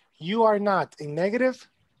 Moises. You are not in negative.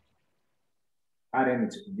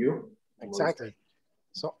 Aren't you? Exactly.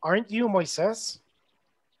 So aren't you Moises?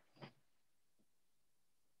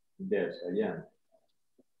 Yes, I am.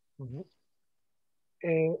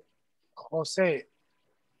 Jose,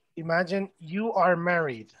 imagine you are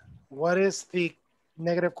married. What is the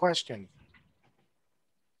negative question?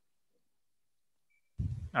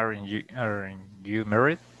 Aren't you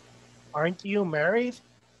married? Aren't you married?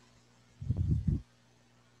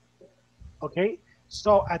 Okay,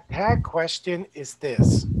 so a tag question is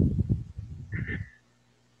this.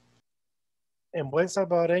 En buen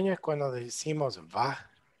salvadoreño es cuando decimos va.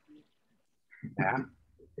 ¿Ya?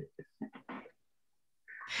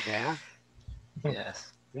 ¿Ya?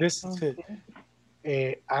 Yes. Listen to,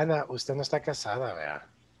 Ana, usted no está casada, ¿verdad?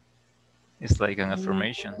 It's like an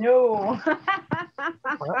affirmation. No.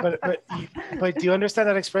 But do you understand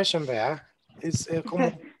that expression, ¿verdad? Es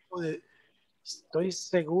como estoy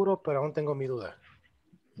seguro, pero aún tengo mi duda.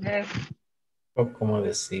 Yes. O como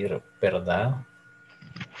decir, ¿verdad?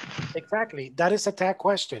 Exactly. That is a tag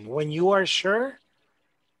question. When you are sure,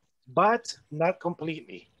 but not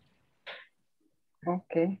completely.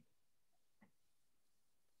 Okay.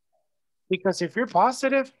 Because if you're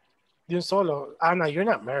positive, de un solo, Ana, you're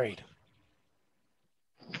not married.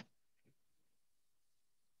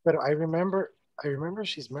 But I remember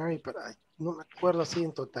she's married, but I no me acuerdo así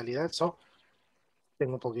en totalidad. So,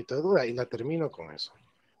 tengo un poquito de duda y la termino con eso.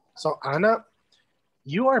 So, Ana,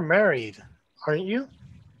 you are married, aren't you?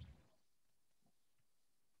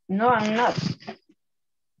 No, I'm not.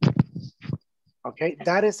 Okay,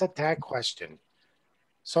 that is a tag question.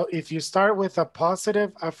 So if you start with a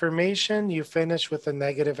positive affirmation, you finish with a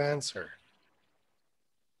negative answer.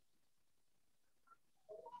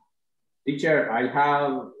 Teacher, I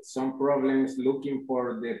have some problems looking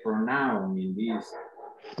for the pronoun in this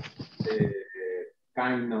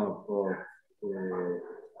kind of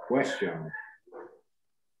question.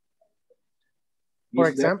 For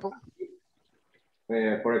example?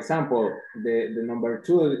 For example, the number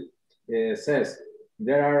 2 says,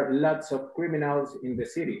 there are lots of criminals in the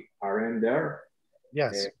city, aren't there?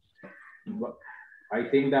 Yes. But I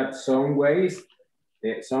think that some ways,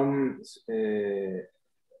 I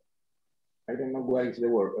don't know what is the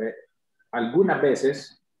word. Algunas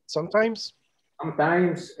veces. Sometimes.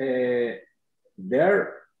 Sometimes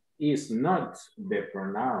there is not the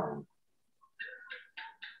pronoun.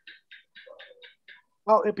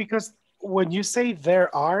 Well, because when you say there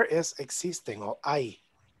are, is existing or hay.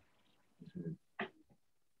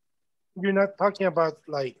 You're not talking about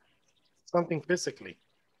like something physically.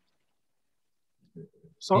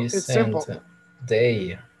 So it's simple.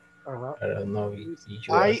 They. I don't know.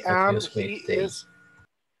 I am, he is.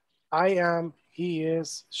 I am, he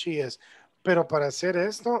is, she is. Pero para hacer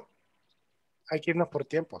esto, hay que irnos por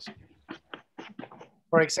tiempos.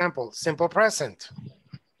 For example, simple present.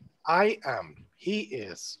 I am, he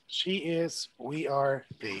is, she is, we are,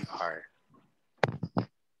 they are.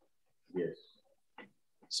 Yes.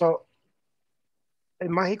 So, el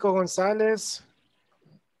Mágico González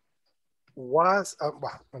was,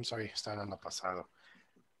 I'm sorry, está en el pasado.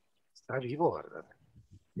 Está vivo, ¿verdad?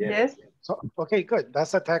 Yes. So, okay, good.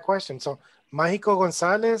 That's a tag question. So, Mágico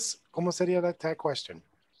González, ¿cómo sería that tag question?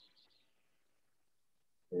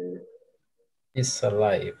 Is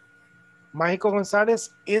alive. Mágico González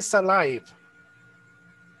is alive.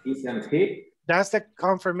 Isn't he? That's the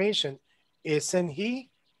confirmation. Isn't he?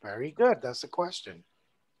 Very good. That's the question.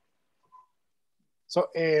 So,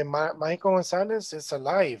 Mágico González is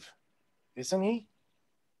alive. Isn't he?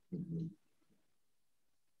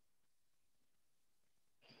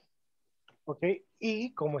 Ok,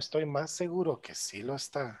 y como estoy más seguro que sí lo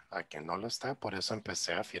está, a que no lo está, por eso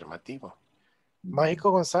empecé afirmativo.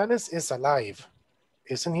 Mágico González is alive,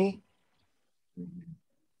 isn't he?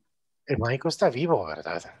 El Mágico está vivo,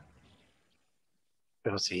 ¿verdad?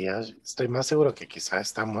 Pero sí, estoy más seguro que quizá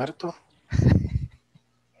está muerto.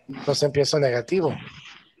 Entonces empiezo negativo.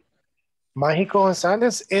 Mágico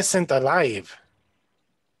González isn't alive.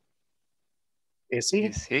 Is he?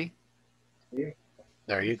 Is he?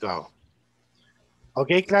 There you go.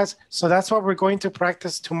 Okay, class. So that's what we're going to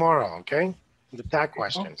practice tomorrow, okay? The tag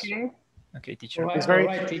questions. Okay. Okay, teacher. It's very,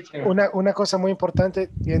 All right, teacher. una cosa muy importante,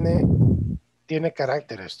 tiene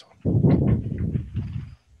carácter esto.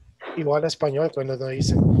 Igual en español cuando nos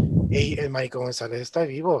dicen, Hey, el Michael González está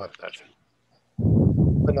vivo, ¿verdad?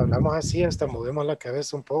 Cuando hablamos así, hasta movemos la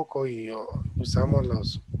cabeza un poco y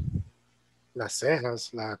usamos las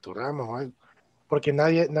cejas, la aturamos o algo. Porque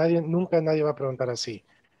nunca nadie va a preguntar así.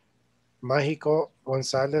 Mágico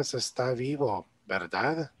González está vivo,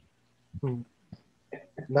 ¿verdad?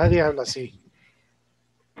 Nadie habla así.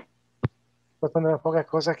 Pues son las pocas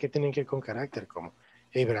cosas que tienen que ver con carácter, como,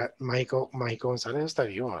 hey, ¿verdad? Mágico González está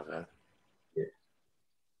vivo, ¿verdad?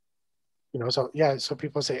 You know, so yeah, so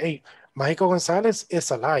people say, hey, Mágico González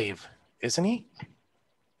is alive, isn't he?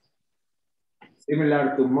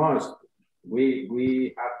 Similar to most,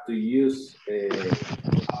 we have to use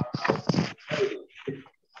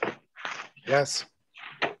Yes.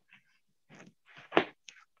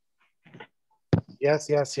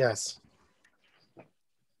 Yes.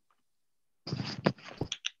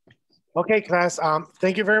 Okay, class.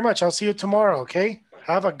 Thank you very much. I'll see you tomorrow, okay?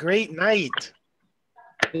 Have a great night.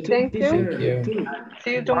 Thank you.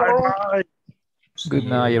 See you tomorrow. Bye. Good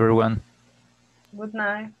night, everyone. Good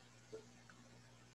night.